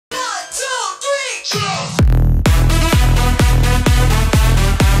Hey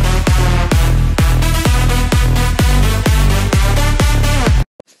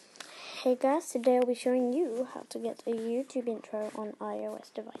guys, today I'll be showing you how to get a YouTube intro on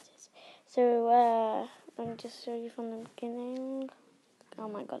iOS devices. So, let me just show you from the beginning. Oh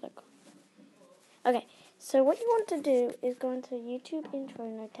my god, okay, so what you want to do is go into YouTube intro,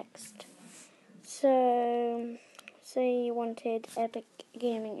 no text. So, say you wanted Epic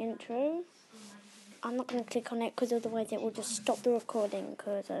Gaming intro. I'm not going to click on it because otherwise it will just stop the recording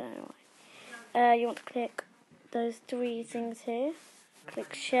because I don't know why. You want to click those three things here.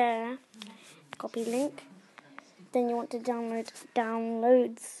 Click share, copy link. Then you want to download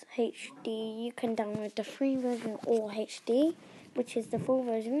Downloads HD. You can download the free version or HD, which is the full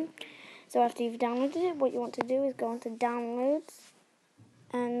version. So after you've downloaded it, what you want to do is go onto Downloads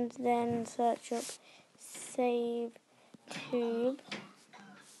and then search up Save Tube.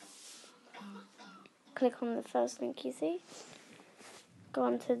 Click on the first link you see. Go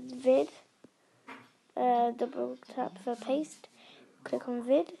onto Vid. Double tap for paste. Click on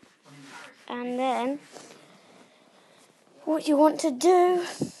Vid. And then what you want to do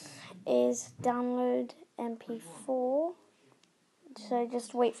is download MP4. So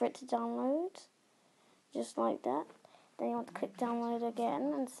just wait for it to download. Just like that. Then you want to click download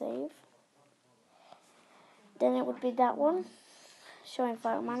again and save. Then it would be that one. Showing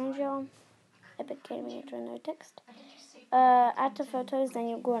file manager. Epic Gaming intro, no text. Add to photos, then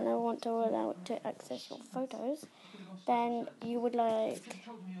you're going to want to allow it to access your photos. Then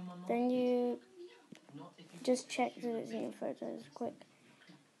you just check that it's in your photos quick.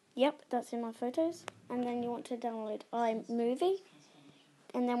 Yep, that's in my photos. And then you want to download iMovie.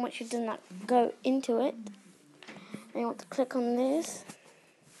 And then once you've done that, go into it. Then you want to click on this.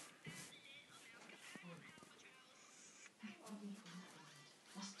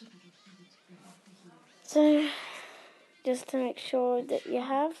 So, just to make sure that you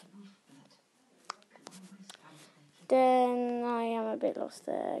have. Then I am a bit lost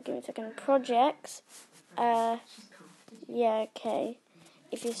there. Give me a second. Projects. Yeah, okay.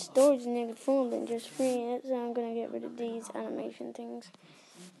 If your storage is nearly full, then just free it. So I'm going to get rid of these animation things.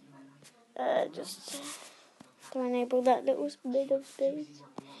 Just to enable that little bit of space.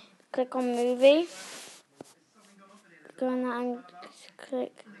 Click on movie. Go on that and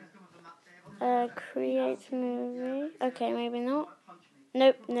click create movie. Okay, maybe not.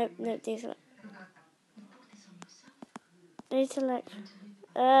 Nope, deselect. Deselect.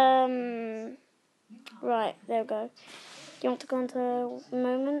 Right, there we go. You want to go into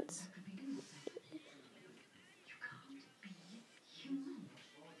moments?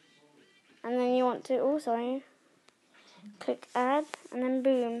 And then you want to, click add, and then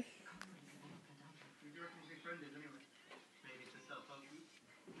boom.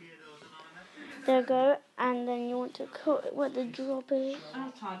 There we go, and then you want to cut what the drop is.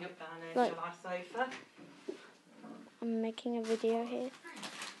 Like, I'm making a video here.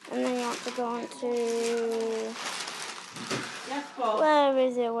 And then you want to go on to, where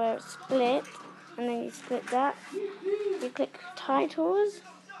is it, where it's split. And then you split that. You click titles,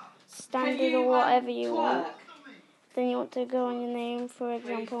 standard or whatever you want. Then you want to go on your name. For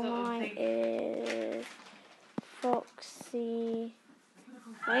example, mine is Foxy.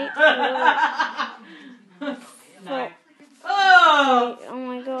 Wait. Oh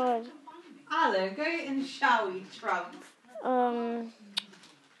my god. Alan, go in the shower, you trump.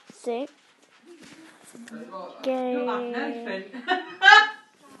 6. Gay.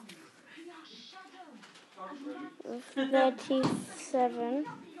 37.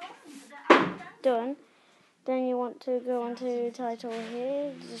 Done. Then you want to go onto title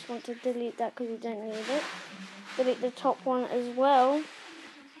here. You just want to delete that because you don't need it. Delete the top one as well.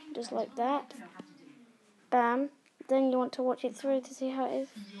 Just like that. Bam. Then you want to watch it through to see how it is.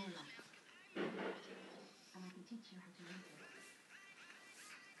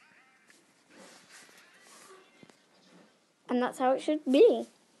 And that's how it should be.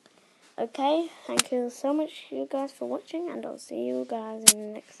 Okay, thank you so much you guys for watching, and I'll see you guys in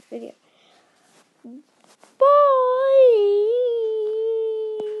the next video. Bye!